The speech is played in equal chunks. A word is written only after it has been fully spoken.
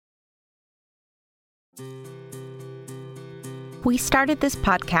We started this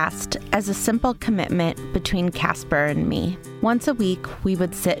podcast as a simple commitment between Casper and me. Once a week, we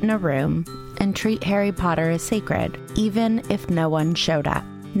would sit in a room and treat Harry Potter as sacred, even if no one showed up.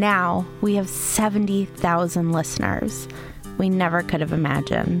 Now, we have 70,000 listeners. We never could have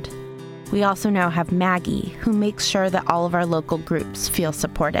imagined. We also now have Maggie, who makes sure that all of our local groups feel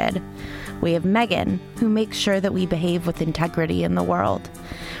supported. We have Megan, who makes sure that we behave with integrity in the world.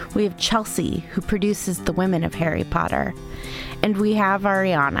 We have Chelsea, who produces the women of Harry Potter. And we have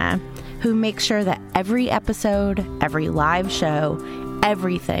Ariana, who makes sure that every episode, every live show,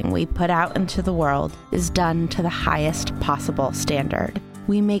 everything we put out into the world is done to the highest possible standard.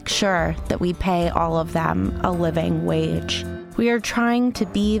 We make sure that we pay all of them a living wage. We are trying to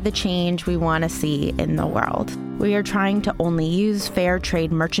be the change we want to see in the world. We are trying to only use fair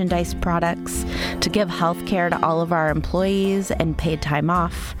trade merchandise products, to give health care to all of our employees and paid time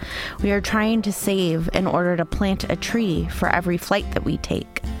off. We are trying to save in order to plant a tree for every flight that we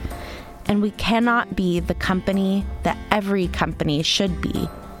take. And we cannot be the company that every company should be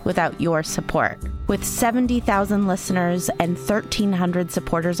without your support. With 70,000 listeners and 1,300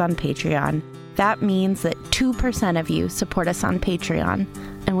 supporters on Patreon, that means that 2% of you support us on Patreon,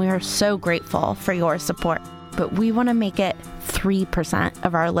 and we are so grateful for your support. But we want to make it 3%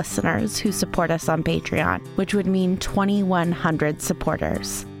 of our listeners who support us on Patreon, which would mean 2,100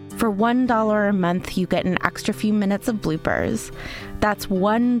 supporters. For $1 a month, you get an extra few minutes of bloopers. That's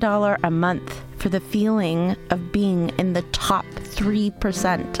 $1 a month for the feeling of being in the top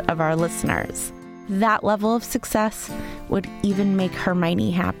 3% of our listeners. That level of success would even make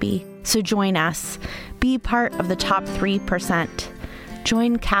Hermione happy. So join us. Be part of the top 3%.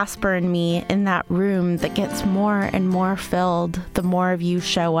 Join Casper and me in that room that gets more and more filled the more of you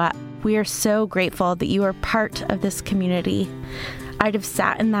show up. We are so grateful that you are part of this community. I'd have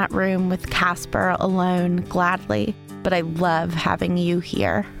sat in that room with Casper alone gladly, but I love having you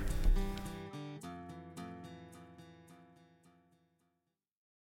here.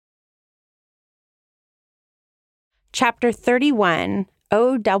 Chapter 31,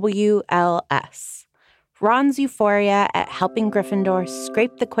 O.W.L.s. Ron's euphoria at helping Gryffindor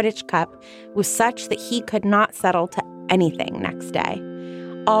scrape the Quidditch Cup was such that he could not settle to anything next day.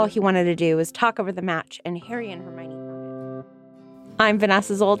 All he wanted to do was talk over the match, and Harry and Hermione found it. I'm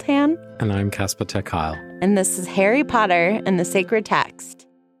Vanessa Zoltan. And I'm Casper ter Kuile. And this is Harry Potter and the Sacred Text.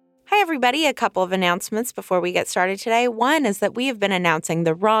 Hi, everybody. A couple of announcements before we get started today. One is that we have been announcing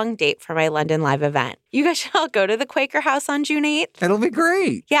the wrong date for my London Live event. You guys should all go to the Quaker House on June 8th. It'll be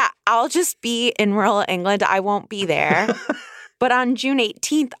great. Yeah, I'll just be in rural England. I won't be there. But on June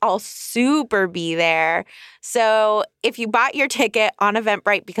 18th, I'll super be there. So if you bought your ticket on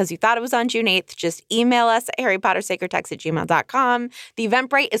Eventbrite because you thought it was on June 8th, just email us at harrypottersacredtext@gmail.com. The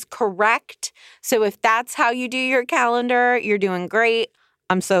Eventbrite is correct. So if that's how you do your calendar, you're doing great.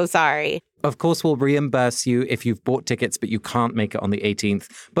 I'm so sorry. Of course, we'll reimburse you if you've bought tickets, but you can't make it on the 18th.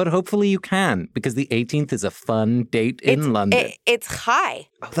 But hopefully you can, because the 18th is a fun date in London. It's high.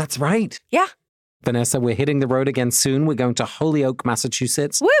 Oh, that's right. Yeah. Vanessa, we're hitting the road again soon. We're going to Holyoke,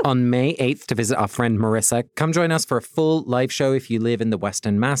 Massachusetts on May 8th to visit our friend Marissa. Come join us for a full live show if you live in the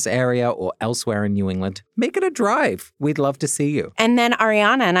Western Mass area or elsewhere in New England. Make it a drive. We'd love to see you. And then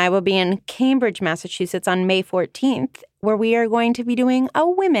Ariana and I will be in Cambridge, Massachusetts on May 14th, where we are going to be doing a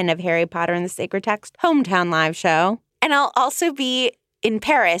Women of Harry Potter and the Sacred Text hometown live show. And I'll also be in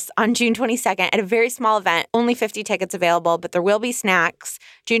Paris on June 22nd at a very small event. Only 50 tickets available, but there will be snacks.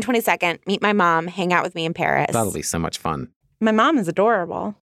 June 22nd, meet my mom, hang out with me in Paris. That'll be so much fun. My mom is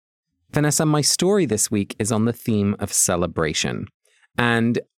adorable. Vanessa, my story this week is on the theme of celebration.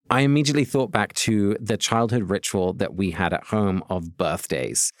 And I immediately thought back to the childhood ritual that we had at home of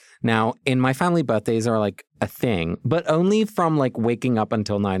birthdays. Now, in my family, birthdays are like a thing, but only from like waking up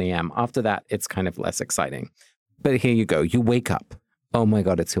until 9 a.m. After that, it's kind of less exciting. But here you go. You wake up. Oh my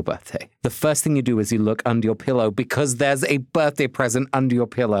God, it's your birthday. The first thing you do is you look under your pillow because there's a birthday present under your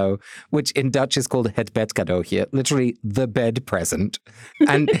pillow, which in Dutch is called het bedcadeautje, literally the bed present.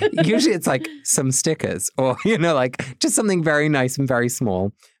 And usually it's like some stickers or, like just something very nice and very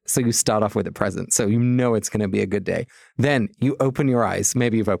small. So you start off with a present. So you know it's going to be a good day. Then you open your eyes.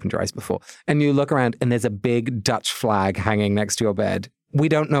 Maybe you've opened your eyes before. And you look around and there's a big Dutch flag hanging next to your bed. We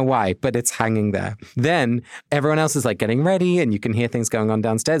don't know why, but it's hanging there. Then everyone else is like getting ready and you can hear things going on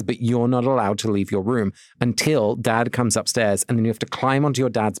downstairs, but you're not allowed to leave your room until dad comes upstairs, and then you have to climb onto your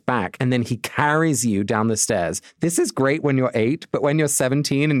dad's back and then he carries you down the stairs. This is great when you're 8, but when you're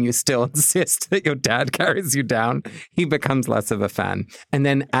 17 and you still insist that your dad carries you down, he becomes less of a fan. And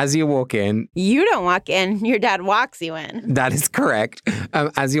then as you walk in... You don't walk in, your dad walks you in. That is correct.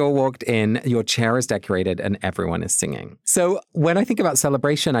 As you're walked in, your chair is decorated and everyone is singing. So when I think about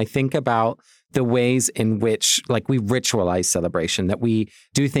celebration, I think about the ways in which, like, we ritualize celebration, that we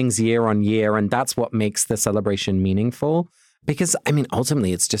do things year on year, and that's what makes the celebration meaningful. Because, I mean,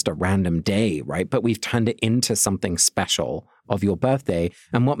 ultimately, it's just a random day, right? But we've turned it into something special of your birthday.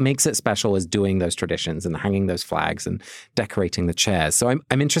 And what makes it special is doing those traditions and hanging those flags and decorating the chairs. So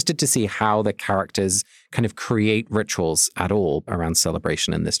I'm interested to see how the characters kind of create rituals at all around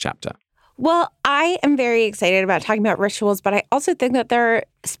celebration in this chapter. Well, I am very excited about talking about rituals, but I also think that there are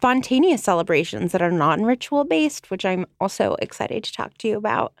spontaneous celebrations that are non-ritual based, which I'm also excited to talk to you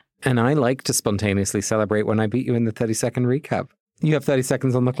about. And I like to spontaneously celebrate when I beat you in the 30-second recap. You have 30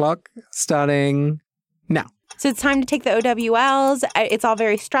 seconds on the clock, starting now. So it's time to take the O.W.L.s. It's all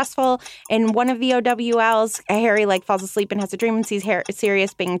very stressful. And one of the O.W.L.s, Harry falls asleep and has a dream and sees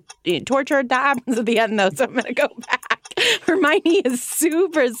Sirius being tortured. That happens at the end, though, so I'm going to go back. Hermione is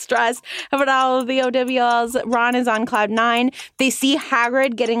super stressed about all of the O.W.L.s. Ron is on cloud 9. They see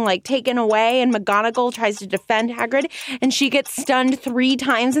Hagrid getting taken away, and McGonagall tries to defend Hagrid, and she gets stunned 3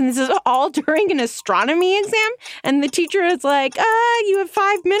 times. And this is all during an astronomy exam. And the teacher is like, you have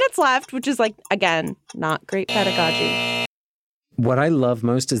 5 minutes left, which is again, not great pedagogy. What I love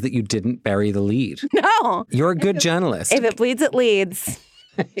most is that you didn't bury the lead. No. You're a good journalist. If it bleeds, it leads.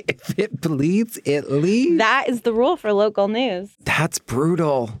 If it bleeds, it leads. That is the rule for local news. That's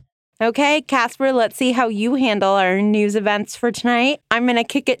brutal. Okay, Casper, let's see how you handle our news events for tonight. I'm going to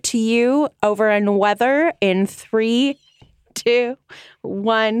kick it to you over in weather in 3, 2,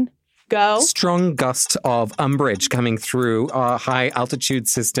 1. Go. Strong gust of umbrage coming through our high altitude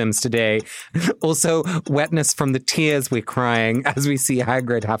systems today. Also, wetness from the tears we're crying as we see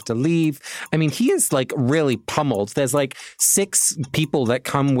Hagrid have to leave. I mean, he is really pummeled. There's 6 people that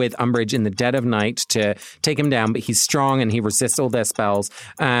come with umbrage in the dead of night to take him down, but he's strong and he resists all their spells.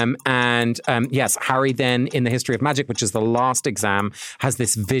 Yes, Harry then in the History of Magic, which is the last exam, has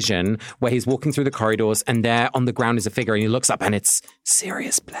this vision where he's walking through the corridors and there on the ground is a figure and he looks up and it's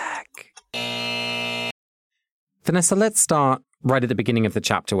Sirius Black. Vanessa, let's start right at the beginning of the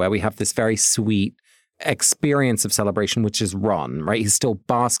chapter where we have this very sweet experience of celebration, which is Ron, right? He's still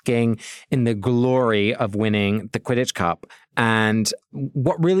basking in the glory of winning the Quidditch Cup. And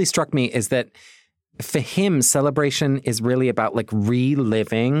what really struck me is that for him, celebration is really about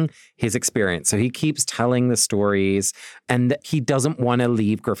reliving his experience. So he keeps telling the stories and he doesn't want to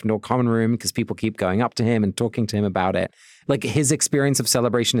leave Gryffindor Common Room because people keep going up to him and talking to him about it. His experience of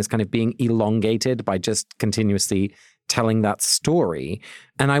celebration is kind of being elongated by just continuously telling that story.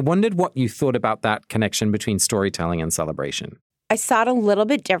 And I wondered what you thought about that connection between storytelling and celebration. I saw it a little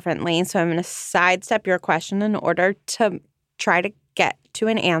bit differently, so I'm going to sidestep your question in order to try to get to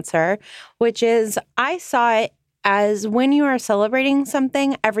an answer, which is I saw it as when you are celebrating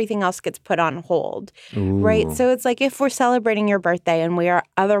something, everything else gets put on hold, right? So it's if we're celebrating your birthday and we are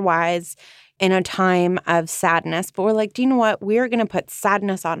otherwise in a time of sadness, but we're do you know what? We're going to put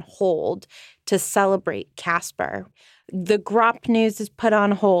sadness on hold to celebrate Casper. The Grop news is put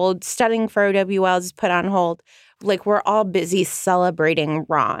on hold. Studying for O.W.L.s is put on hold. We're all busy celebrating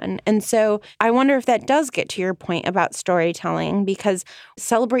Ron. And so I wonder if that does get to your point about storytelling, because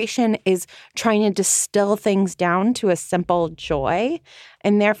celebration is trying to distill things down to a simple joy.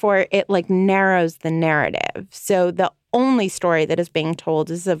 And therefore, it narrows the narrative. So the only story that is being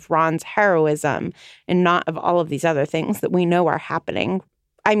told is of Ron's heroism and not of all of these other things that we know are happening.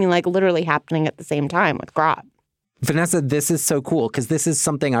 I mean, literally happening at the same time with Grop. Vanessa, this is so cool because this is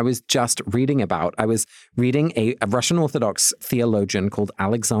something I was just reading about. I was reading a Russian Orthodox theologian called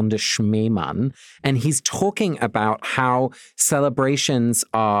Alexander Schmemann, and he's talking about how celebrations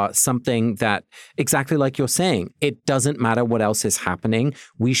are something that, exactly like you're saying, it doesn't matter what else is happening.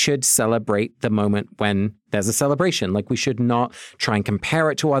 We should celebrate the moment when there's a celebration. We should not try and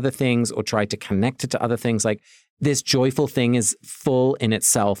compare it to other things or try to connect it to other things. This joyful thing is full in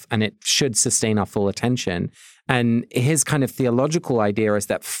itself and it should sustain our full attention. And his kind of theological idea is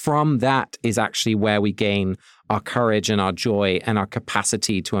that from that is actually where we gain our courage and our joy and our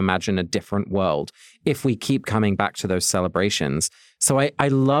capacity to imagine a different world if we keep coming back to those celebrations. So I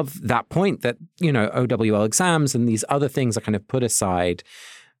love that point that, O.W.L. exams and these other things are kind of put aside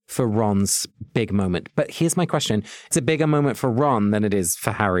for Ron's big moment. But here's my question. It's a bigger moment for Ron than it is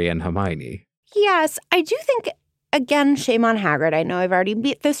for Harry and Hermione. Yes, I do think, again, shame on Hagrid. I know I've already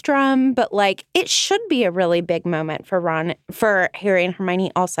beat this drum, but like it should be a really big moment for Harry and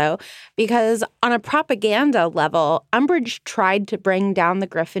Hermione also, because on a propaganda level, Umbridge tried to bring down the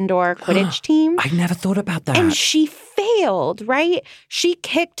Gryffindor Quidditch team. I never thought about that. And she failed, right? She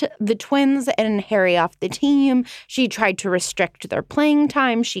kicked the twins and Harry off the team. She tried to restrict their playing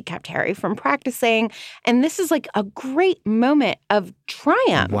time. She kept Harry from practicing. And this is like a great moment of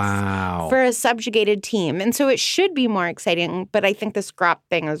triumph for a subjugated team. And so it should be more exciting, but I think the scrap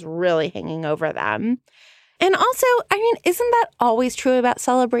thing is really hanging over them. And also, I mean, isn't that always true about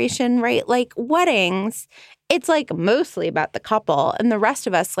celebration, right? Like weddings, it's like mostly about the couple, and the rest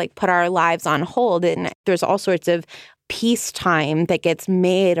of us like put our lives on hold. And there's all sorts of peacetime that gets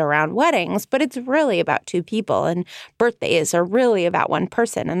made around weddings, but it's really about two people. And birthdays are really about one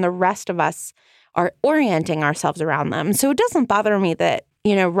person, and the rest of us are orienting ourselves around them. So it doesn't bother me that,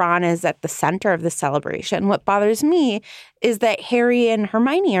 you know, Ron is at the center of the celebration. What bothers me is that Harry and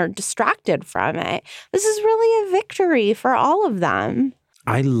Hermione are distracted from it. This is really a victory for all of them.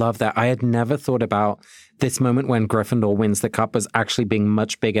 I love that. I had never thought about this moment when Gryffindor wins the cup as actually being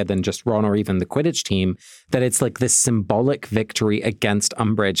much bigger than just Ron or even the Quidditch team, that it's like this symbolic victory against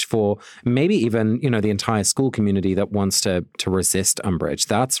Umbridge for maybe even, you know, the entire school community that wants to resist Umbridge.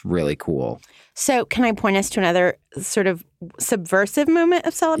 That's really cool. So can I point us to another sort of subversive moment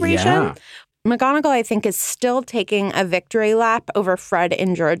of celebration? Yeah. McGonagall, I think, is still taking a victory lap over Fred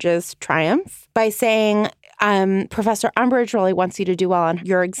and George's triumph by saying, Professor Umbridge really wants you to do well on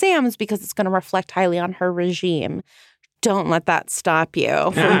your exams because it's going to reflect highly on her regime. Don't let that stop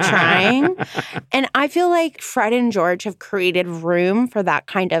you from trying. And I feel like Fred and George have created room for that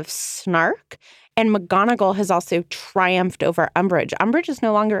kind of snark. And McGonagall has also triumphed over Umbridge. Umbridge is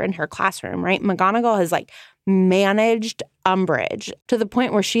no longer in her classroom, right? McGonagall has like managed Umbridge to the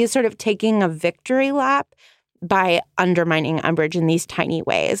point where she is sort of taking a victory lap by undermining Umbridge in these tiny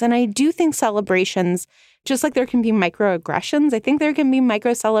ways. And I do think celebrations, just like there can be microaggressions, I think there can be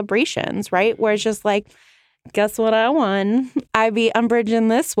micro celebrations, right? Where it's just like, guess what I won? I beat Umbridge in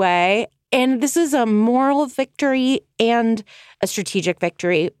this way. And this is a moral victory and a strategic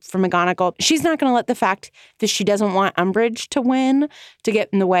victory for McGonagall. She's not going to let the fact that she doesn't want Umbridge to win to get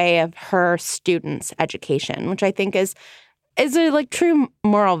in the way of her students' education, which I think is a like true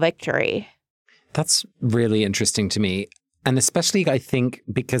moral victory. That's really interesting to me. And especially, I think,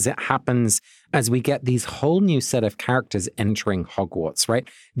 because it happens as we get these whole new set of characters entering Hogwarts, right?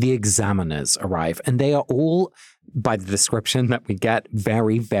 The examiners arrive, and they are all, by the description that we get,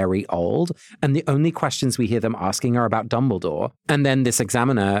 very, very old. And the only questions we hear them asking are about Dumbledore. And then this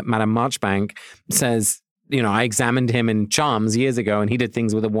examiner, Madame Marchbank, says, you know, I examined him in Charms years ago, and he did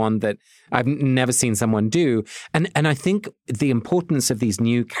things with a wand that I've never seen someone do. And I think the importance of these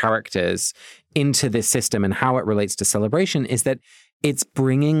new characters into this system and how it relates to celebration is that it's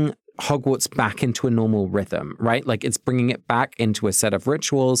bringing Hogwarts back into a normal rhythm, right? Like it's bringing it back into a set of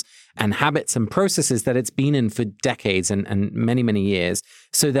rituals and habits and processes that it's been in for decades and many, many years,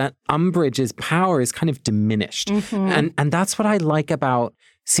 so that Umbridge's power is kind of diminished. Mm-hmm. And that's what I like about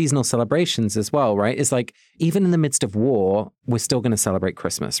seasonal celebrations as well, right? Is like, even in the midst of war, we're still going to celebrate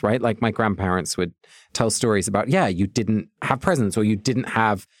Christmas, right? Like my grandparents would tell stories about, yeah, you didn't have presents, or you didn't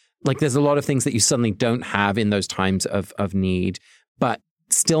have, like, there's a lot of things that you suddenly don't have in those times of need, but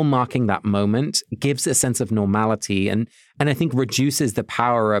still marking that moment gives a sense of normality and I think reduces the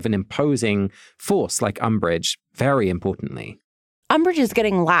power of an imposing force like Umbridge, very importantly. Umbridge is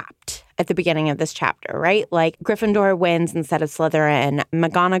getting lapped at the beginning of this chapter, right? Like Gryffindor wins instead of Slytherin.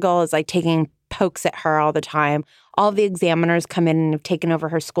 McGonagall is like taking pokes at her all the time. All of the examiners come in and have taken over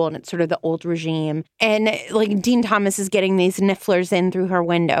her school, and it's sort of the old regime. And like Dean Thomas is getting these nifflers in through her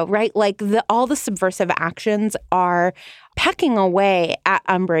window, right? Like all the subversive actions are pecking away at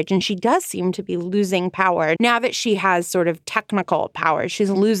Umbridge, and she does seem to be losing power. Now that she has sort of technical power, she's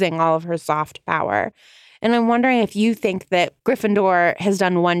losing all of her soft power. And I'm wondering if you think that Gryffindor has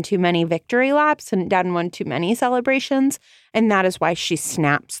done one too many victory laps and done one too many celebrations, and that is why she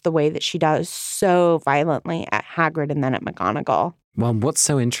snaps the way that she does so violently at Hagrid and then at McGonagall. Well, what's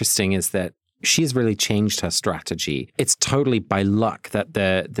so interesting is that she's really changed her strategy. It's totally by luck that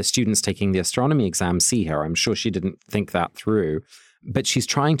the students taking the astronomy exam see her. I'm sure she didn't think that through. But she's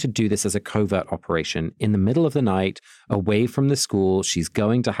trying to do this as a covert operation in the middle of the night, away from the school. She's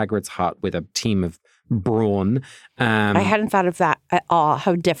going to Hagrid's hut with a team of brawn. I hadn't thought of that at all,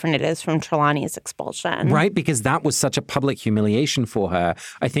 how different it is from Trelawney's expulsion. Right, because that was such a public humiliation for her.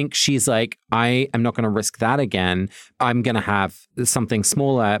 I think she's like, I am not going to risk that again. I'm going to have something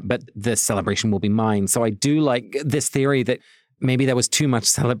smaller, but the celebration will be mine. So I do like this theory that maybe there was too much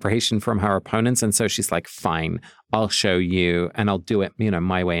celebration from her opponents. And so she's like, fine, I'll show you and I'll do it,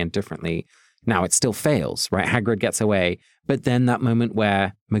 my way and differently. Now it still fails, right? Hagrid gets away. But then that moment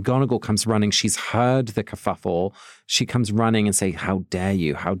where McGonagall comes running, she's heard the kerfuffle. She comes running and say, how dare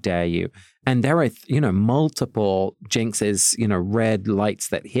you? How dare you? And there are, multiple Jinxes, red lights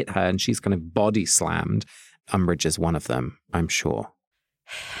that hit her and she's kind of body slammed. Umbridge is one of them, I'm sure.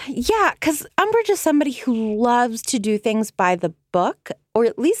 Yeah, because Umbridge is somebody who loves to do things by the book, or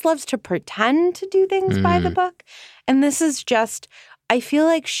at least loves to pretend to do things by the book. And this is just, I feel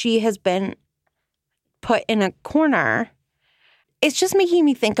like she has been put in a corner. It's just making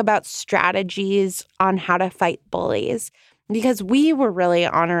me think about strategies on how to fight bullies, because we were really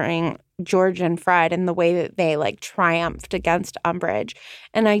honoring George and Fred in the way that they triumphed against Umbridge.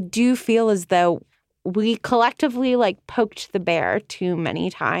 And I do feel as though we collectively poked the bear too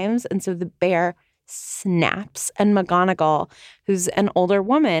many times. And so the bear snaps, and McGonagall, who's an older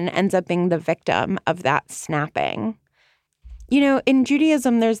woman, ends up being the victim of that snapping. In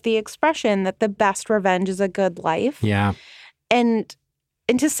Judaism, there's the expression that the best revenge is a good life. Yeah. And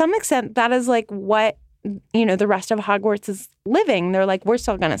to some extent, that is what, the rest of Hogwarts is living. They're we're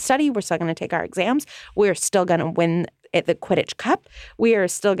still going to study. We're still going to take our exams. We're still going to win at the Quidditch Cup. We are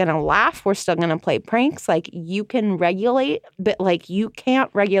still going to laugh. We're still going to play pranks. You can regulate, but you can't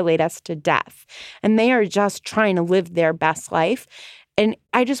regulate us to death. And they are just trying to live their best life. And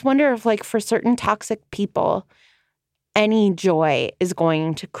I just wonder if for certain toxic people, any joy is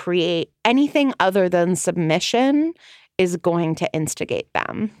going to create anything other than submission is going to instigate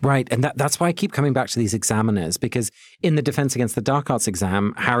them. Right. And that's why I keep coming back to these examiners, because in the Defense Against the Dark Arts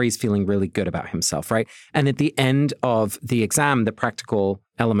exam, Harry's feeling really good about himself, right? And at the end of the exam, the practical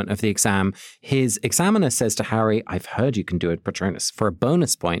element of the exam, his examiner says to Harry, I've heard you can do a Patronus. For a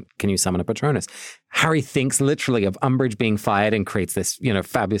bonus point, can you summon a Patronus? Harry thinks literally of Umbridge being fired and creates this,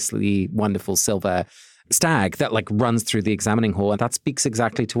 fabulously wonderful silver stag that runs through the examining hall. And that speaks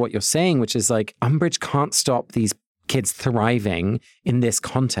exactly to what you're saying, which is Umbridge can't stop these kids thriving in this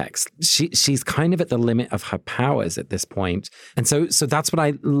context. She's kind of at the limit of her powers at this point. And so that's what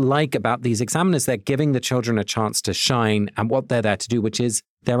I like about these examiners. They're giving the children a chance to shine at what they're there to do, which is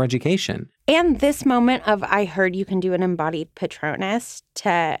their education. And this moment of, I heard you can do an embodied Patronus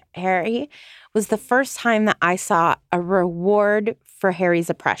to Harry, was the first time that I saw a reward for Harry's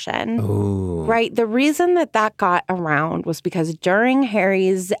oppression. Ooh. Right? The reason that got around was because during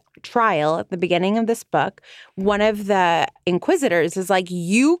Harry's trial at the beginning of this book, one of the inquisitors is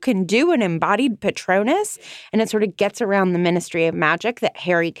you can do an embodied Patronus. And it sort of gets around the Ministry of Magic that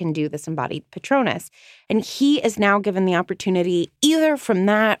Harry can do this embodied Patronus. And he is now given the opportunity, either from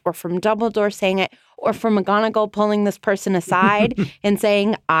that or from Dumbledore saying it, or from McGonagall pulling this person aside and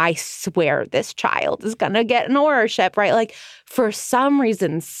saying, I swear this child is going to get an aurorship, right? For some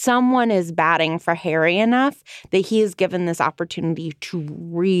reason, someone is batting for Harry enough that he is given this opportunity to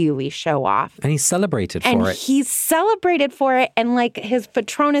really show off. And he's celebrated for it. And he's celebrated for it. And his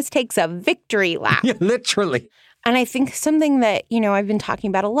Patronus takes a victory lap. Yeah, literally. And I think something that, I've been talking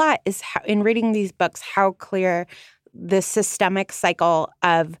about a lot is how, in reading these books, how clear the systemic cycle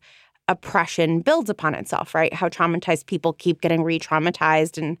of oppression builds upon itself, right? How traumatized people keep getting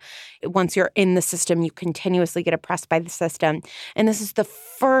re-traumatized. And once you're in the system, you continuously get oppressed by the system. And this is the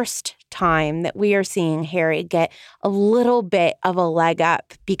first time that we are seeing Harry get a little bit of a leg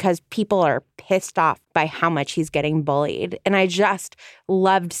up because people are pissed off by how much he's getting bullied. And I just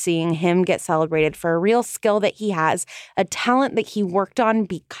loved seeing him get celebrated for a real skill that he has, a talent that he worked on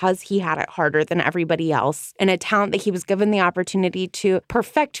because he had it harder than everybody else, and a talent that he was given the opportunity to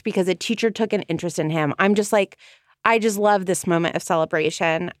perfect because a teacher took an interest in him. I just love this moment of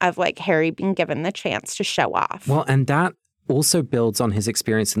celebration of Harry being given the chance to show off. Well, and that also builds on his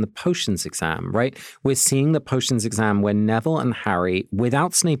experience in the potions exam, right? We're seeing the potions exam where Neville and Harry,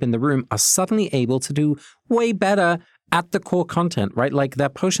 without Snape in the room, are suddenly able to do way better at the core content, right? Their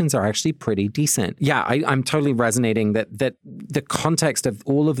potions are actually pretty decent. Yeah, I'm totally resonating that the context of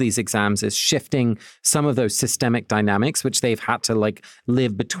all of these exams is shifting some of those systemic dynamics, which they've had to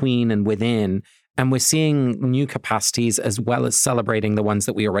live between and within. And we're seeing new capacities as well as celebrating the ones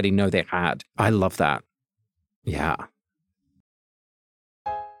that we already know they had. I love that. Yeah.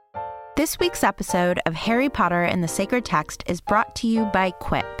 This week's episode of Harry Potter and the Sacred Text is brought to you by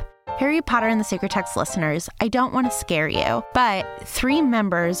Quip. Harry Potter and the Sacred Text listeners, I don't want to scare you, but 3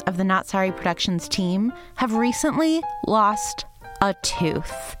 members of the Not Sorry Productions team have recently lost a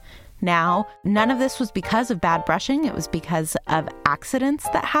tooth. Now, none of this was because of bad brushing. It was because of accidents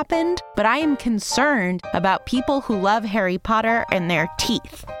that happened. But I am concerned about people who love Harry Potter and their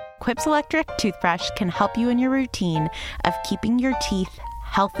teeth. Quip's electric toothbrush can help you in your routine of keeping your teeth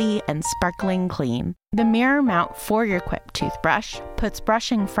healthy and sparkling clean. The mirror mount for your Quip toothbrush puts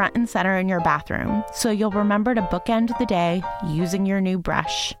brushing front and center in your bathroom, so you'll remember to bookend the day using your new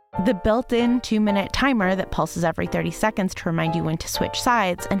brush. The built-in 2-minute timer that pulses every 30 seconds to remind you when to switch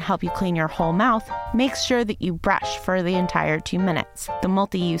sides and help you clean your whole mouth makes sure that you brush for the entire 2 minutes. The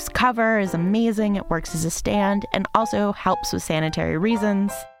multi-use cover is amazing. It works as a stand and also helps with sanitary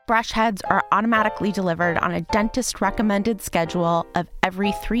reasons. Brush heads are automatically delivered on a dentist-recommended schedule of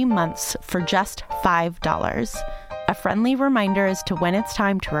every 3 months for just $5. A friendly reminder as to when it's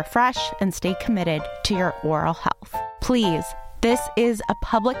time to refresh and stay committed to your oral health. Please, this is a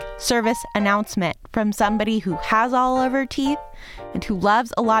public service announcement from somebody who has all of her teeth and who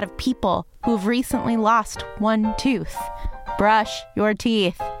loves a lot of people who have recently lost one tooth. Brush your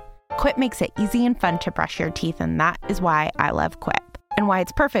teeth. Quip makes it easy and fun to brush your teeth, and that is why I love Quip. And why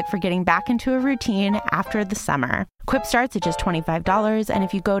it's perfect for getting back into a routine after the summer. Quip starts at just $25, and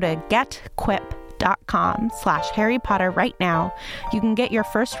if you go to getquip.com/Harry Potter right now, you can get your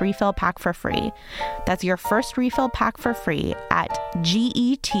first refill pack for free. That's your first refill pack for free at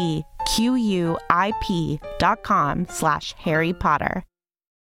getquip.com/Harry Potter.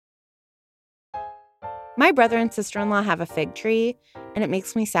 My brother and sister-in-law have a fig tree, and it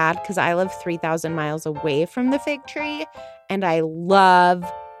makes me sad because I live 3,000 miles away from the fig tree, and I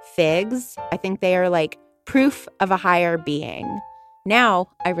love figs. I think they are like proof of a higher being. Now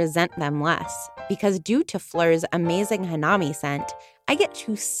I resent them less because due to Flir's amazing Hanami scent, I get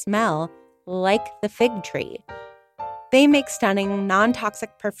to smell like the fig tree. They make stunning,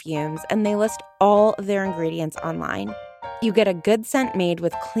 non-toxic perfumes, and they list all of their ingredients online. You get a good scent made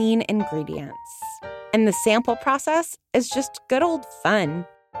with clean ingredients. And the sample process is just good old fun.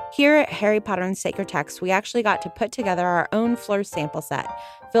 Here at Harry Potter and Sacred Text, we actually got to put together our own Fleur sample set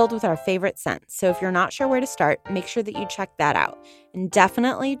filled with our favorite scents. So if you're not sure where to start, make sure that you check that out. And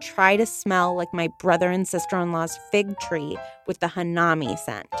definitely try to smell like my brother and sister-in-law's fig tree with the Hanami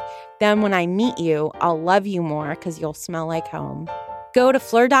scent. Then when I meet you, I'll love you more because you'll smell like home. Go to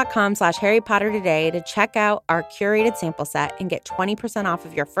fleur.com/Harry Potter today to check out our curated sample set and get 20% off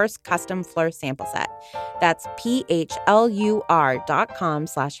of your first custom Fleur sample set. That's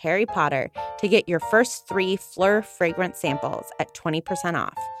PHLUR.com/Harry Potter to get your first 3 Fleur fragrance samples at 20%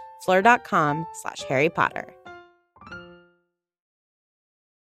 off. Fleur.com/Harry Potter.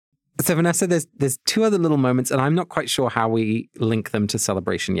 So Vanessa, there's 2 other little moments, and I'm not quite sure how we link them to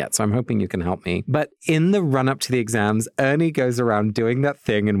celebration yet, so I'm hoping you can help me. But in the run-up to the exams, Ernie goes around doing that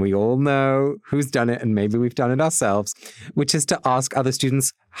thing, and we all know who's done it, and maybe we've done it ourselves, which is to ask other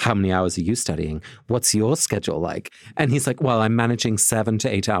students, how many hours are you studying? What's your schedule like? And he's like, well, I'm managing 7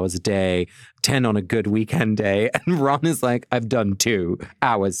 to 8 hours a day, 10 on a good weekend day. And Ron is like, I've done 2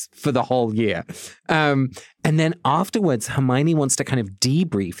 hours for the whole year. And then afterwards, Hermione wants to kind of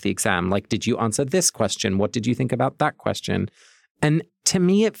debrief the exam. Like, did you answer this question? What did you think about that question? And to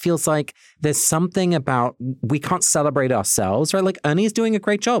me, it feels like there's something about we can't celebrate ourselves, right? Like Ernie's doing a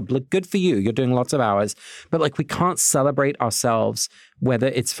great job. Look, good for you. You're doing lots of hours. But like we can't celebrate ourselves, whether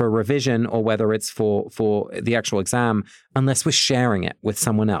it's for revision or whether it's for the actual exam, unless we're sharing it with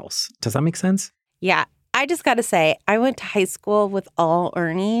someone else. Does that make sense? Yeah. I just got to say, I went to high school with all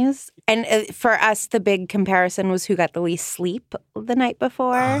Ernies. And for us, the big comparison was who got the least sleep the night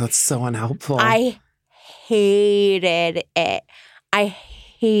before. Oh, that's so unhelpful. I hated it. I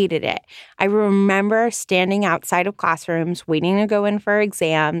hated it. I remember standing outside of classrooms, waiting to go in for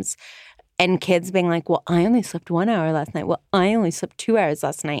exams, and kids being like, well, I only slept 1 hour last night. Well, I only slept 2 hours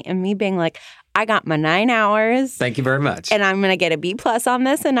last night. And me being like, I got my 9 hours. Thank you very much. And I'm going to get a B+ on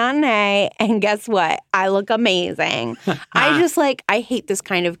this and not an A. And guess what? I look amazing. I hate this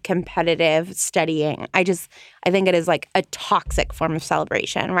kind of competitive studying. I think it is like a toxic form of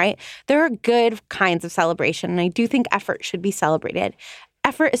celebration, right? There are good kinds of celebration, and I do think effort should be celebrated.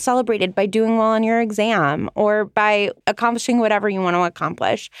 Effort is celebrated by doing well on your exam or by accomplishing whatever you want to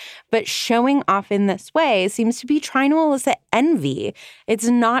accomplish. But showing off in this way seems to be trying to elicit envy. It's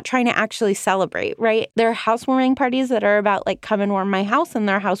not trying to actually celebrate, right? There are housewarming parties that are about like, come and warm my house, and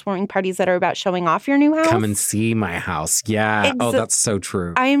there are housewarming parties that are about showing off your new house. Come and see my house. Yeah. Oh, that's so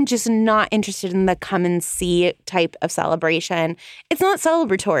true. I am just not interested in the come and see type of celebration. It's not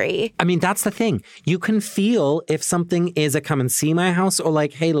celebratory. I mean, that's the thing. You can feel if something is a come and see my house or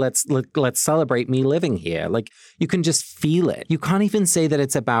like, hey, let's celebrate me living here. Like, you can just feel it. You can't even say that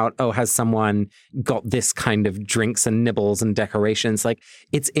it's about, oh, has someone got this kind of drinks and nibbles and decorations? Like,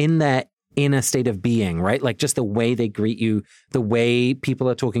 it's in their inner state of being, right? Like, just the way they greet you, the way people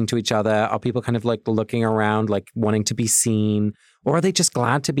are talking to each other. Are people kind of like looking around, like wanting to be seen? Or are they just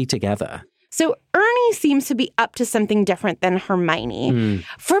glad to be together? So Ernie seems to be up to something different than Hermione.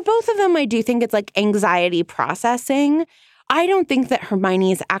 For both of them, I do think it's like anxiety processing. I don't think that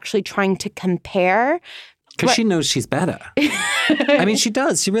Hermione is actually trying to compare. Because she knows she's better. I mean, she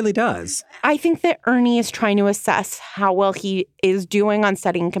does. She really does. I think that Ernie is trying to assess how well he is doing on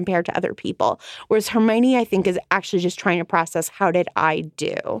studying compared to other people. Whereas Hermione, I think, is actually just trying to process, how did I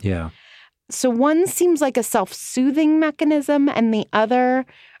do? Yeah. So one seems like a self-soothing mechanism, and the other,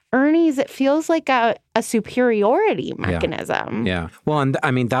 Ernie's, it feels like a superiority mechanism. Yeah. Well, and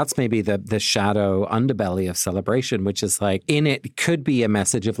I mean, that's maybe the shadow underbelly of celebration, which is like, in it could be a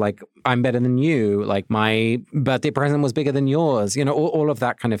message of like, I'm better than you. Like, my birthday present was bigger than yours. You know, all of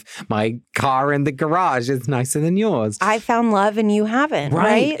that kind of, my car in the garage is nicer than yours. I found love and you haven't,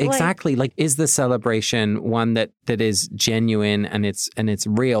 right? Exactly. Like, is the celebration one that is genuine and it's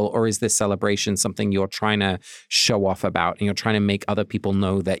real, or is this celebration something you're trying to show off about and you're trying to make other people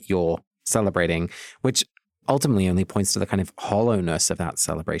know that you're celebrating, which ultimately only points to the kind of hollowness of that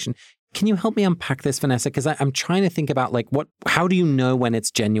celebration. Can you help me unpack this, Vanessa? Because I'm trying to think about like, how do you know when it's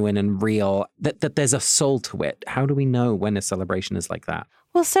genuine and real, that there's a soul to it? How do we know when a celebration is like that?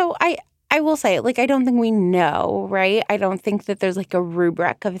 Well, so I will say, like, I don't think we know, right? I don't think that there's like a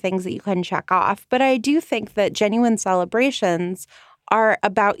rubric of things that you can check off. But I do think that genuine celebrations are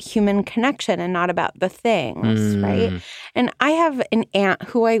about human connection and not about the things, right? And I have an aunt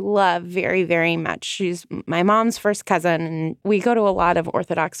who I love very, very much. She's my mom's first cousin, and we go to a lot of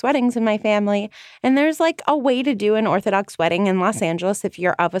Orthodox weddings in my family. And there's like a way to do an Orthodox wedding in Los Angeles if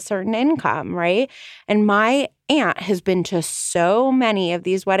you're of a certain income, right? And my aunt has been to so many of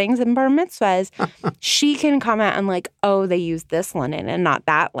these weddings and bar mitzvahs. She can comment on like, oh, they use this linen and not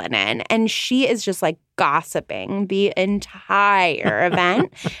that linen. And she is just like gossiping the entire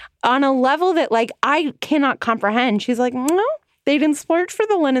event on a level that like I cannot comprehend. She's like, no, they didn't splurge for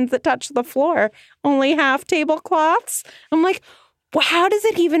the linens that touch the floor. Only half tablecloths. I'm like, well, how does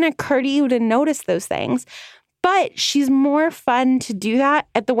it even occur to you to notice those things? But she's more fun to do that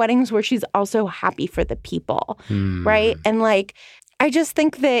at the weddings where she's also happy for the people, right? And like, I just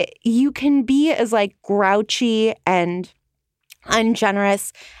think that you can be as like grouchy and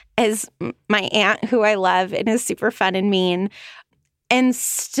ungenerous as my aunt, who I love and is super fun and mean, and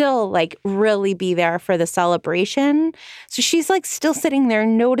still like really be there for the celebration. So she's like still sitting there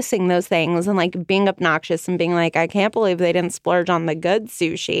noticing those things and like being obnoxious and being like, I can't believe they didn't splurge on the good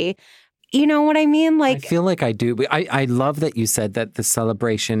sushi. You know what I mean? Like, I feel like I do. But I love that you said that the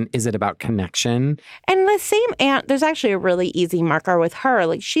celebration, is it about connection? And the same aunt, there's actually a really easy marker with her.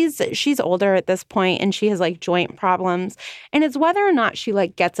 Like she's older at this point and she has like joint problems. And it's whether or not she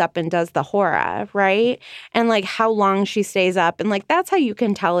like gets up and does the hora, right? And like how long she stays up. And like that's how you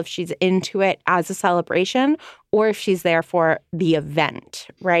can tell if she's into it as a celebration or if she's there for the event,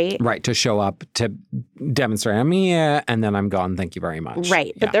 right? Right, to show up, to demonstrate, I'm here, and then I'm gone, thank you very much.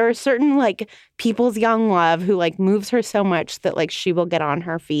 Right, but there are certain, like, people's young love who, like, moves her so much that, like, she will get on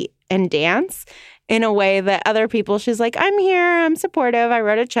her feet and dance in a way that other people, she's like, I'm here, I'm supportive, I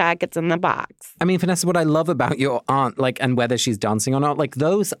wrote a check, it's in the box. I mean, Vanessa, what I love about your aunt, like, and whether she's dancing or not, like,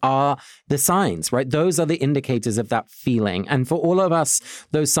 those are the signs, right? Those are the indicators of that feeling. And for all of us,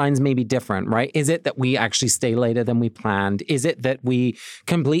 those signs may be different, right? Is it that we actually stay later than we planned? Is it that we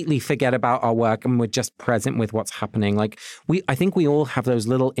completely forget about our work and we're just present with what's happening? Like, I think we all have those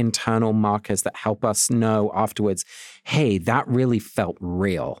little internal markers that help us know afterwards, hey, that really felt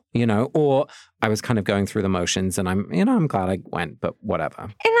real, you know? Or I was kind of going through the motions and I'm glad I went, but whatever.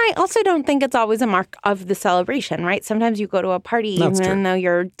 And I also don't think it's always a mark of the celebration, right? Sometimes you go to a party even though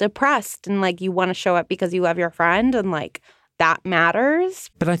you're depressed and like you want to show up because you love your friend and like that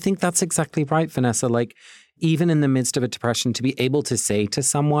matters. But I think that's exactly right, Vanessa. Like even in the midst of a depression, to be able to say to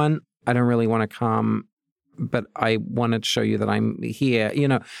someone, I don't really want to come, but I want to show you that I'm here, you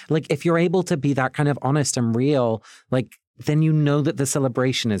know, like if you're able to be that kind of honest and real, like then you know that the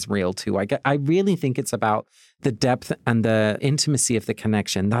celebration is real too. I really think it's about the depth and the intimacy of the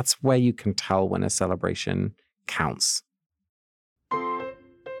connection. That's where you can tell when a celebration counts.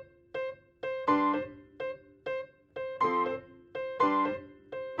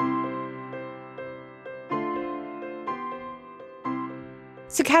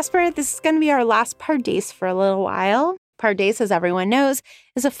 So Casper, this is going to be our last Pardes for a little while. Pardes, as everyone knows,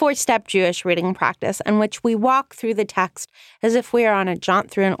 is a 4-step Jewish reading practice in which we walk through the text as if we are on a jaunt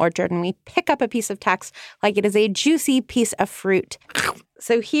through an orchard and we pick up a piece of text like it is a juicy piece of fruit.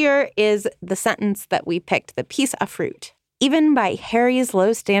 So here is the sentence that we picked, the piece of fruit. Even by Harry's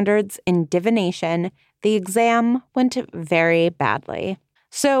low standards in divination, the exam went very badly.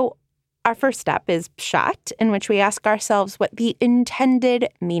 So our first step is pshat, in which we ask ourselves what the intended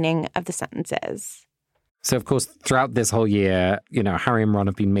meaning of the sentence is. So, of course, throughout this whole year, Harry and Ron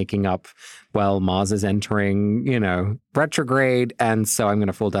have been making up, well, Mars is entering, retrograde, and so I'm going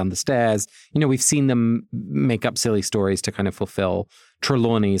to fall down the stairs. We've seen them make up silly stories to kind of fulfill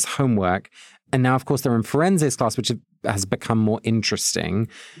Trelawney's homework. And now, of course, they're in forensics class, which has become more interesting.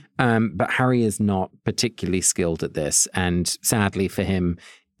 But Harry is not particularly skilled at this. And sadly for him,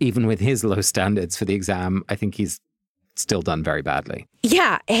 even with his low standards for the exam, I think he's still done very badly.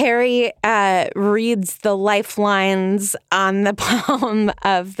 Yeah, Harry reads the lifelines on the palm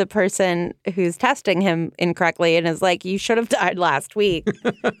of the person who's testing him incorrectly and is like, you should have died last week.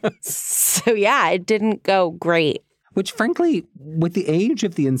 So yeah, it didn't go great. Which, frankly, with the age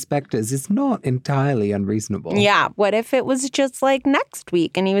of the inspectors, is not entirely unreasonable. Yeah. What if it was just like next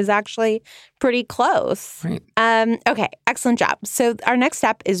week and he was actually pretty close? Right. Okay. Excellent job. So our next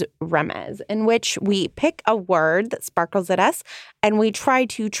step is remez, in which we pick a word that sparkles at us and we try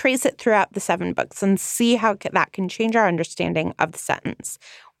to trace it throughout the 7 books and see how that can change our understanding of the sentence.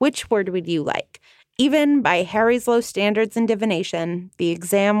 Which word would you like? Even by Harry's low standards in divination, the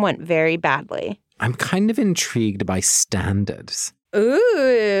exam went very badly. I'm kind of intrigued by standards.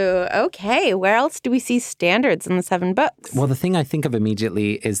 Ooh, okay. Where else do we see standards in the 7 books? Well, the thing I think of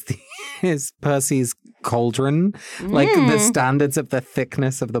immediately is Percy's cauldron, like the standards of the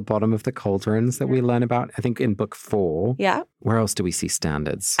thickness of the bottom of the cauldrons that we learn about, I think, in book 4. Yeah. Where else do we see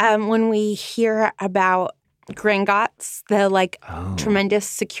standards? When we hear about Gringotts, the tremendous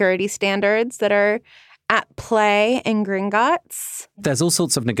security standards that are at play in Gringotts. There's all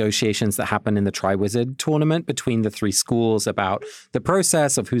sorts of negotiations that happen in the Triwizard tournament between the 3 schools about the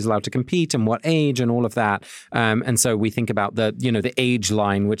process of who's allowed to compete and what age and all of that. And so we think about the age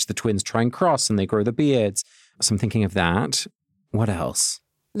line which the twins try and cross and they grow the beards. So I'm thinking of that. What else?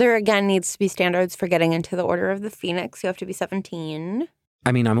 There again needs to be standards for getting into the Order of the Phoenix. You have to be 17.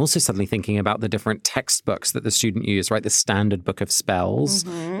 I mean, I'm also suddenly thinking about the different textbooks that the student use, right? The Standard Book of Spells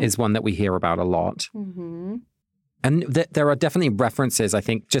is one that we hear about a lot. Mm-hmm. And there are definitely references, I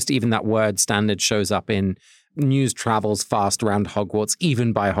think, just even that word standard shows up in news travels fast around Hogwarts,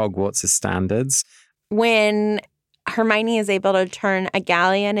 even by Hogwarts' standards. When Hermione is able to turn a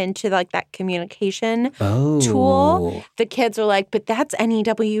galleon into that communication tool, the kids are like, but that's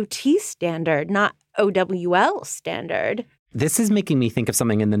NEWT standard, not O.W.L.s standard. This is making me think of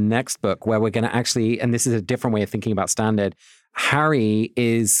something in the next book where we're going to actually, and this is a different way of thinking about standard, Harry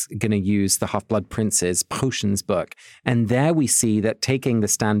is going to use the Half-Blood Prince's potions book. And there we see that taking the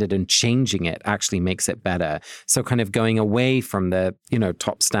standard and changing it actually makes it better. So kind of going away from the,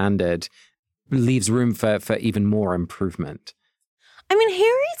 top standard leaves room for even more improvement. I mean,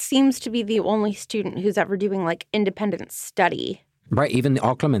 Harry seems to be the only student who's ever doing independent study. Right, even the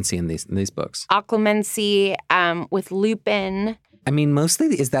occlumency in these books. Occlumency with Lupin. I mean, mostly,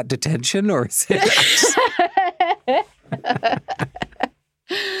 is that detention or is it...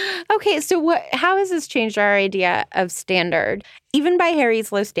 Okay, so how has this changed our idea of standard? Even by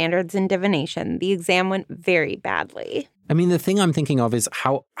Harry's low standards in divination, the exam went very badly. I mean, the thing I'm thinking of is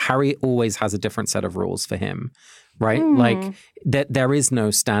how Harry always has a different set of rules for him, right? Like that there is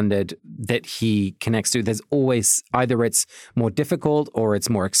no standard that he connects to. There's always either it's more difficult or it's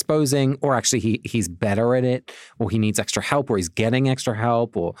more exposing, or actually he's better at it, or he needs extra help, or he's getting extra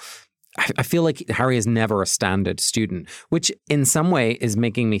help, or I feel like Harry is never a standard student, which in some way is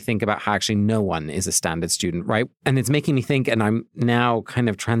making me think about how actually no one is a standard student, right? And it's making me think, and I'm now kind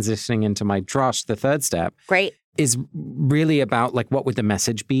of transitioning into my drush, the 3rd step. Great. Is really about what would the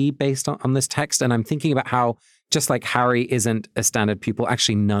message be based on this text. And I'm thinking about how just like Harry isn't a standard pupil,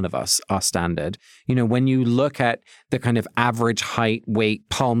 actually none of us are standard. When you look at the kind of average height, weight,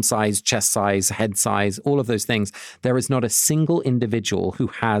 palm size, chest size, head size, all of those things, there is not a single individual who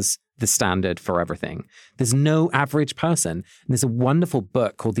has the standard for everything. There's no average person. And there's a wonderful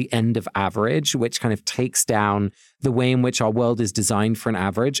book called The End of Average, which kind of takes down the way in which our world is designed for an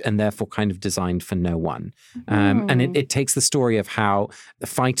average and therefore kind of designed for no one. And it takes the story of how the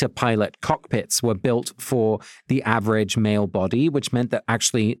fighter pilot cockpits were built for the average male body, which meant that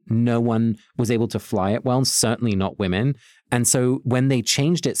actually no one was able to fly it well, certainly not women. And so when they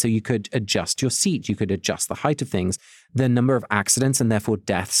changed it so you could adjust your seat, you could adjust the height of things, the number of accidents and therefore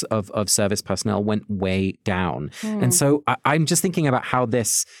deaths of service personnel went way down. And so I'm just thinking about how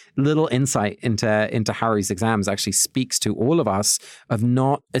this little insight into Harry's exams actually speaks to all of us of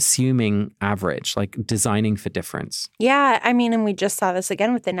not assuming average, like designing for difference. Yeah, I mean, and we just saw this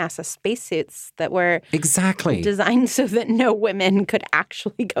again with the NASA spacesuits that were exactly designed so that no women could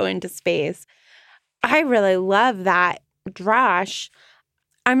actually go into space. I really love that drash.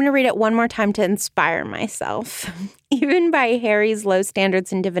 I'm going to read it one more time to inspire myself. Even by Harry's low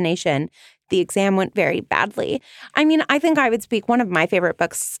standards in divination, the exam went very badly. I mean, I think I would speak. One of my favorite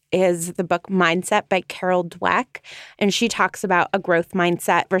books is the book Mindset by Carol Dweck. And she talks about a growth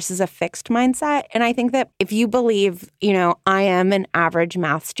mindset versus a fixed mindset. And I think that if you believe, I am an average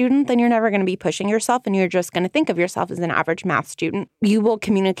math student, then you're never going to be pushing yourself and you're just going to think of yourself as an average math student. You will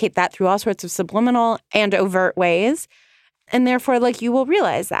communicate that through all sorts of subliminal and overt ways. And therefore, you will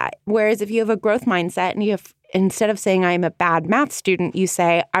realize that. Whereas if you have a growth mindset and instead of saying I'm a bad math student, you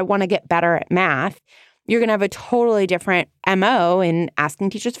say I want to get better at math, you're going to have a totally different MO in asking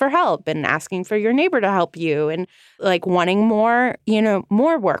teachers for help and asking for your neighbor to help you and wanting more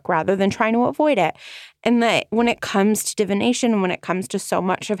work rather than trying to avoid it. And that when it comes to divination, when it comes to so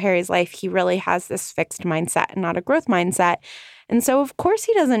much of Harry's life, he really has this fixed mindset and not a growth mindset. And so, of course,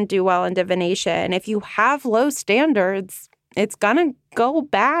 he doesn't do well in divination. If you have low standards, it's going to go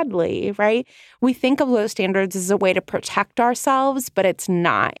badly, right? We think of low standards as a way to protect ourselves, but it's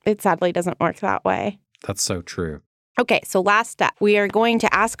not. It sadly doesn't work that way. That's so true. Okay, so last step. We are going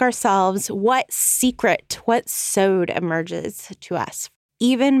to ask ourselves what sode emerges to us.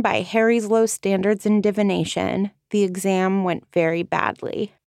 Even by Harry's low standards in divination, the exam went very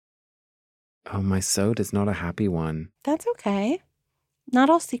badly. Oh, my sode is not a happy one. That's okay. Not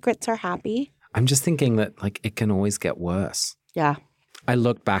all secrets are happy. I'm just thinking that it can always get worse. Yeah. I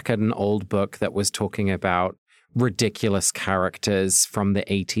looked back at an old book that was talking about ridiculous characters from the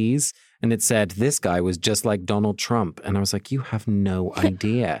 80s, and it said this guy was just like Donald Trump. And I was like, you have no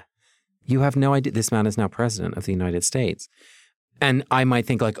idea. You have no idea. This man is now president of the United States. And I might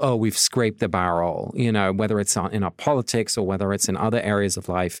think oh, we've scraped the barrel, whether it's in our politics or whether it's in other areas of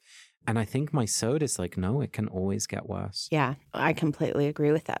life. And I think my sode is no, it can always get worse. Yeah, I completely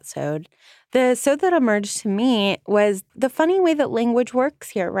agree with that sode. The sode that emerged to me was the funny way that language works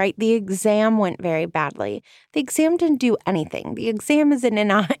here, right? The exam went very badly. The exam didn't do anything. The exam is an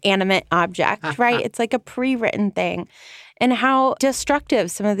inanimate object, right? It's like a pre-written thing. And how destructive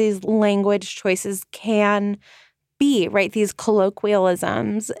some of these language choices can be, right? These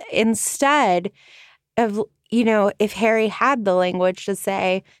colloquialisms. Instead of if Harry had the language to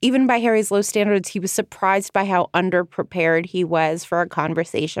say, even by Harry's low standards, he was surprised by how underprepared he was for a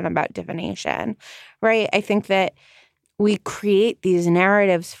conversation about divination, right? I think that we create these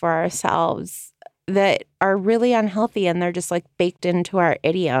narratives for ourselves that are really unhealthy and they're just baked into our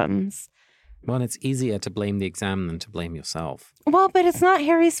idioms. Well, it's easier to blame the exam than to blame yourself. Well, but it's not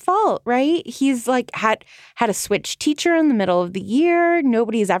Harry's fault, right? He's had a switch teacher in the middle of the year.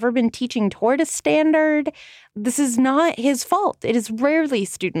 Nobody's ever been teaching toward a standard. This is not his fault. It is rarely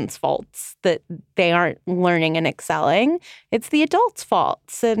students' faults that they aren't learning and excelling. It's the adults'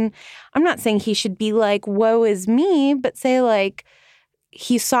 faults. And I'm not saying he should be woe is me, but say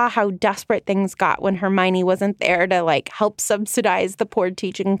he saw how desperate things got when Hermione wasn't there to help subsidize the poor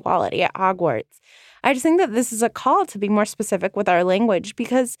teaching quality at Hogwarts. I just think that this is a call to be more specific with our language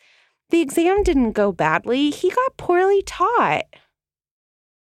because the exam didn't go badly. He got poorly taught.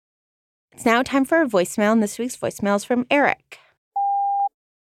 It's now time for a voicemail, and this week's voicemail is from Eric.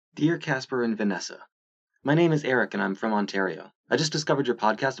 Dear Casper and Vanessa, my name is Eric and I'm from Ontario. I just discovered your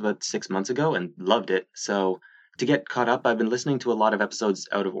podcast about 6 months ago and loved it, so to get caught up, I've been listening to a lot of episodes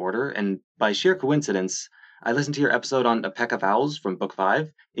out of order, and by sheer coincidence, I listened to your episode on O.W.L.s from Book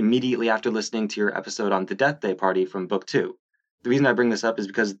 5 immediately after listening to your episode on the Death Day Party from Book 2. The reason I bring this up is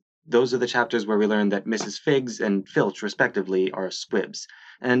because those are the chapters where we learn that Mrs. Figs and Filch, respectively, are squibs,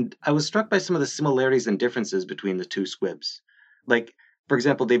 and I was struck by some of the similarities and differences between the two squibs. For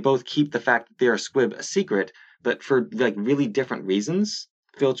example, they both keep the fact that they are a squib a secret, but for really different reasons.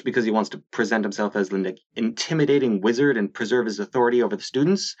 Filch because he wants to present himself as an intimidating wizard and preserve his authority over the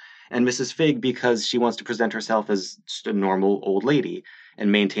students, and Mrs. Fig because she wants to present herself as just a normal old lady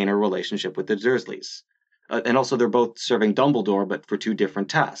and maintain her relationship with the Dursleys. And also they're both serving Dumbledore, but for two different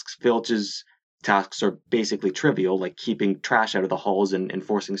tasks. Filch's tasks are basically trivial, like keeping trash out of the halls and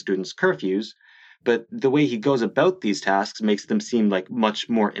enforcing students' curfews, but the way he goes about these tasks makes them seem much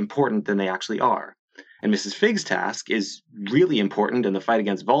more important than they actually are. And Mrs. Fig's task is really important in the fight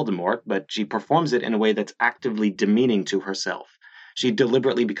against Voldemort, but she performs it in a way that's actively demeaning to herself. She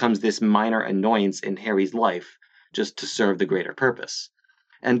deliberately becomes this minor annoyance in Harry's life just to serve the greater purpose.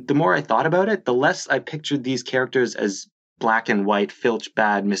 And the more I thought about it, the less I pictured these characters as black and white, Filch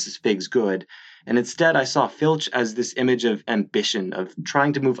bad, Mrs. Figs good. And instead, I saw Filch as this image of ambition, of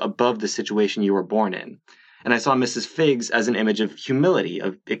trying to move above the situation you were born in. And I saw Mrs. Figs as an image of humility,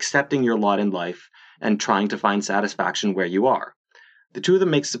 of accepting your lot in life and trying to find satisfaction where you are. The two of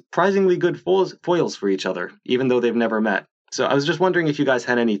them make surprisingly good foils for each other, even though they've never met. So I was just wondering if you guys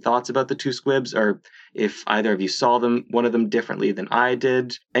had any thoughts about the two squibs, or if either of you saw one of them differently than I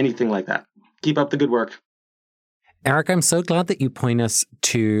did, anything like that. Keep up the good work. Eric, I'm so glad that you point us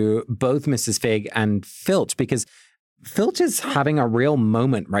to both Mrs. Fig and Filch, because Filch is having a real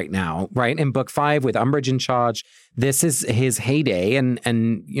moment right now, right? In book 5 with Umbridge in charge, this is his heyday, and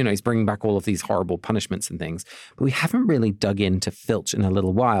he's bringing back all of these horrible punishments and things. But we haven't really dug into Filch in a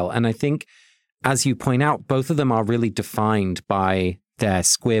little while. And I think, as you point out, both of them are really defined by their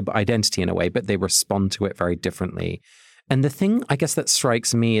squib identity in a way, but they respond to it very differently. And the thing, I guess, that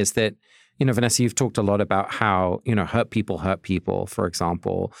strikes me is that, Vanessa, you've talked a lot about how, hurt people, for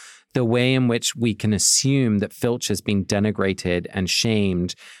example. The way in which we can assume that Filch has been denigrated and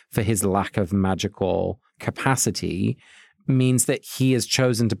shamed for his lack of magical capacity means that he has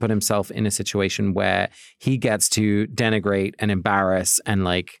chosen to put himself in a situation where he gets to denigrate and embarrass and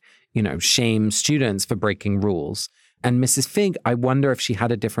shame students for breaking rules. And Mrs. Fig, I wonder if she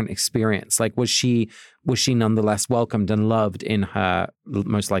had a different experience. Was she nonetheless welcomed and loved in her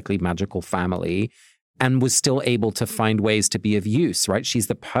most likely magical family, and was still able to find ways to be of use, right? She's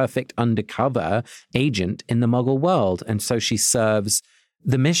the perfect undercover agent in the Muggle world. And so she serves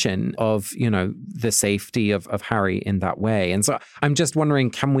the mission of, the safety of Harry in that way. And so I'm just wondering,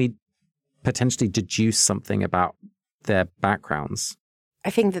 can we potentially deduce something about their backgrounds?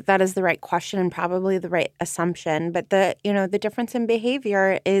 I think that is the right question and probably the right assumption. But the difference in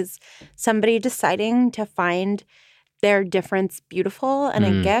behavior is somebody deciding to find their difference beautiful and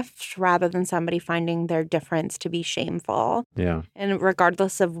a gift rather than somebody finding their difference to be shameful. Yeah. And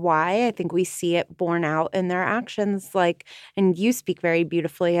regardless of why, I think we see it borne out in their actions. And you speak very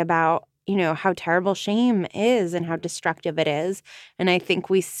beautifully about, how terrible shame is and how destructive it is. And I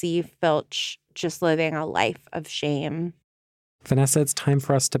think we see Filch just living a life of shame. Vanessa, it's time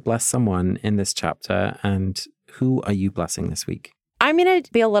for us to bless someone in this chapter. And who are you blessing this week? I'm going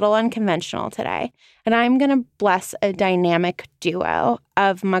to be a little unconventional today, and I'm going to bless a dynamic duo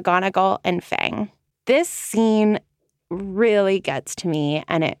of McGonagall and Fang. This scene really gets to me,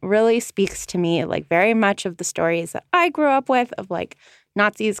 and it really speaks to me, very much of the stories that I grew up with of,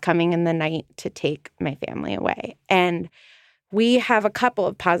 Nazis coming in the night to take my family away. And we have a couple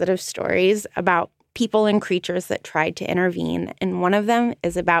of positive stories about people and creatures that tried to intervene, and one of them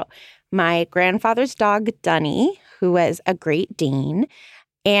is about my grandfather's dog, Dunny, who was a Great Dane.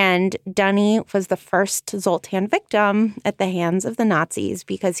 And Dunny was the first Zoltan victim at the hands of the Nazis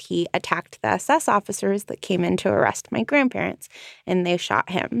because he attacked the SS officers that came in to arrest my grandparents, and they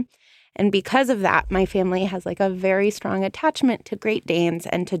shot him. And because of that, my family has a very strong attachment to Great Danes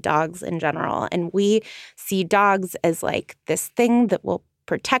and to dogs in general. And we see dogs as this thing that will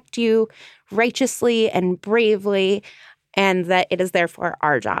protect you righteously and bravely, and that it is therefore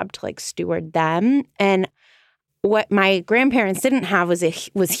our job to steward them. And what my grandparents didn't have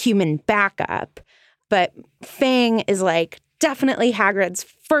was human backup, but Fang is definitely Hagrid's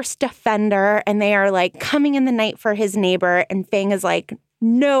first defender, and they are coming in the night for his neighbor, and Fang is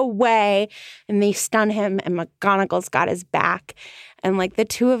no way, and they stun him, and McGonagall's got his back, and the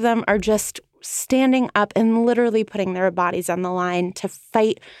two of them are just standing up and literally putting their bodies on the line to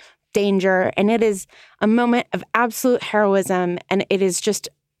fight danger. And it is a moment of absolute heroism. And it is just,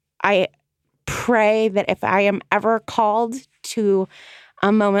 I pray that if I am ever called to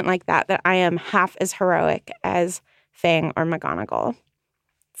a moment like that I am half as heroic as Fang or McGonagall.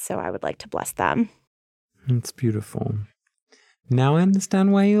 So I would like to bless them. It's beautiful. Now I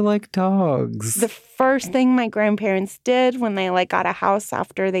understand why you like dogs. The first thing my grandparents did when they got a house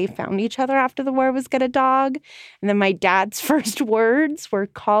after they found each other after the war was get a dog. And then my dad's first words were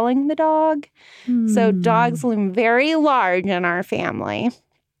calling the dog. So dogs loom very large in our family.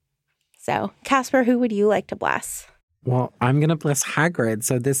 So, Casper, who would you like to bless? Well, I'm going to bless Hagrid.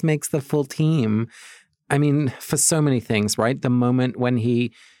 So this makes the full team. I mean, for so many things, right? The moment when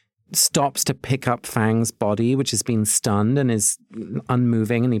he stops to pick up Fang's body, which has been stunned and is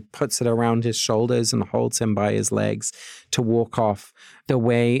unmoving, and he puts it around his shoulders and holds him by his legs to walk off. The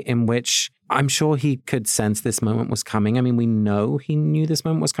way in which I'm sure he could sense this moment was coming. I mean, we know he knew this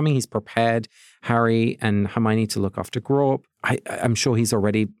moment was coming. He's prepared Harry and Hermione to look after Grawp. I'm sure he's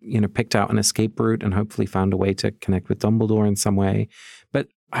already, picked out an escape route and hopefully found a way to connect with Dumbledore in some way. But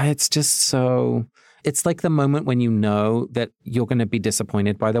it's just so It's like the moment when you know that you're going to be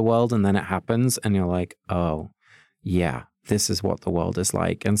disappointed by the world, and then it happens and you're like, oh, yeah, this is what the world is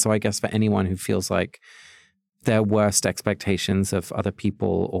like. And so I guess for anyone who feels like their worst expectations of other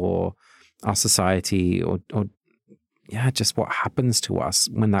people or our society or just what happens to us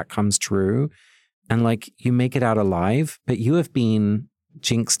when that comes true, and like you make it out alive, but you have been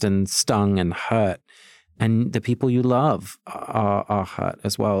jinxed and stung and hurt, and the people you love are hurt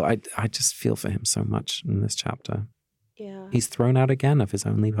as well. I just feel for him so much in this chapter. Yeah. He's thrown out again of his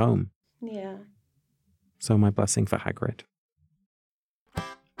only home. Yeah. So my blessing for Hagrid.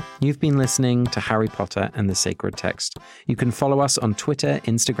 You've been listening to Harry Potter and the Sacred Text. You can follow us on Twitter,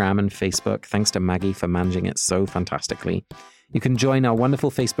 Instagram, and Facebook. Thanks to Maggie for managing it so fantastically. You can join our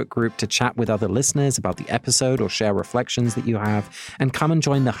wonderful Facebook group to chat with other listeners about the episode or share reflections that you have, and come and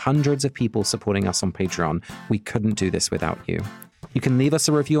join the hundreds of people supporting us on Patreon. We couldn't do this without you. You can leave us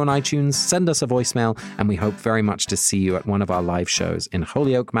a review on iTunes, send us a voicemail, and we hope very much to see you at one of our live shows in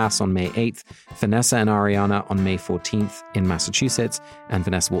Holyoke, Mass on May 8th, Vanessa and Ariana on May 14th in Massachusetts, and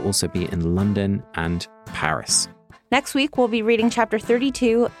Vanessa will also be in London and Paris. Next week, we'll be reading Chapter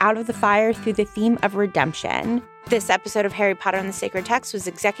 32, Out of the Fire Through the Theme of Redemption. This episode of Harry Potter and the Sacred Text was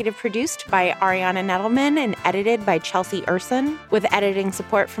executive produced by Ariana Nettleman and edited by Chelsea Urson, with editing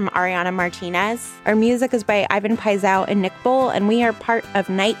support from Ariana Martinez. Our music is by Ivan Paisau and Nick Bowl, and we are part of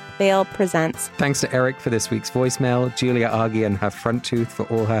Night Vale Presents. Thanks to Eric for this week's voicemail, Julia Argy and her front tooth for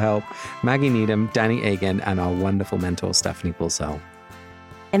all her help, Maggie Needham, Danny Agan, and our wonderful mentor, Stephanie Pulsell.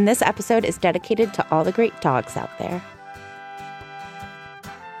 And this episode is dedicated to all the great dogs out there.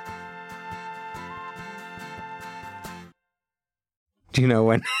 Do you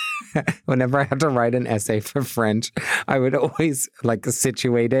know whenever I had to write an essay for French, I would always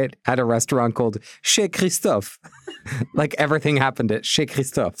situate it at a restaurant called Chez Christophe. Like everything happened at Chez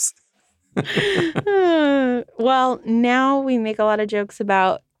Christophe's. Well, now we make a lot of jokes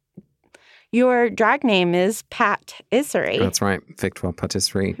about your drag name is Pat Issery. That's right. Victoire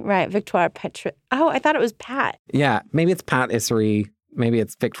Patisserie. Right. Victoire Patisserie. Oh, I thought it was Pat. Yeah. Maybe it's Pat Issery. Maybe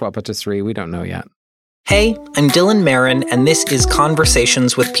it's Victoire Patisserie. We don't know yet. Hey, I'm Dylan Marin, and this is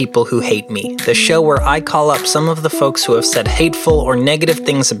Conversations with People Who Hate Me, the show where I call up some of the folks who have said hateful or negative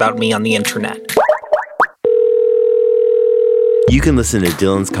things about me on the internet. You can listen to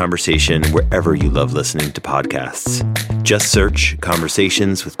Dylan's conversation wherever you love listening to podcasts. Just search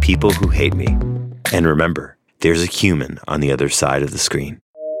Conversations with People Who Hate Me. And remember, there's a human on the other side of the screen.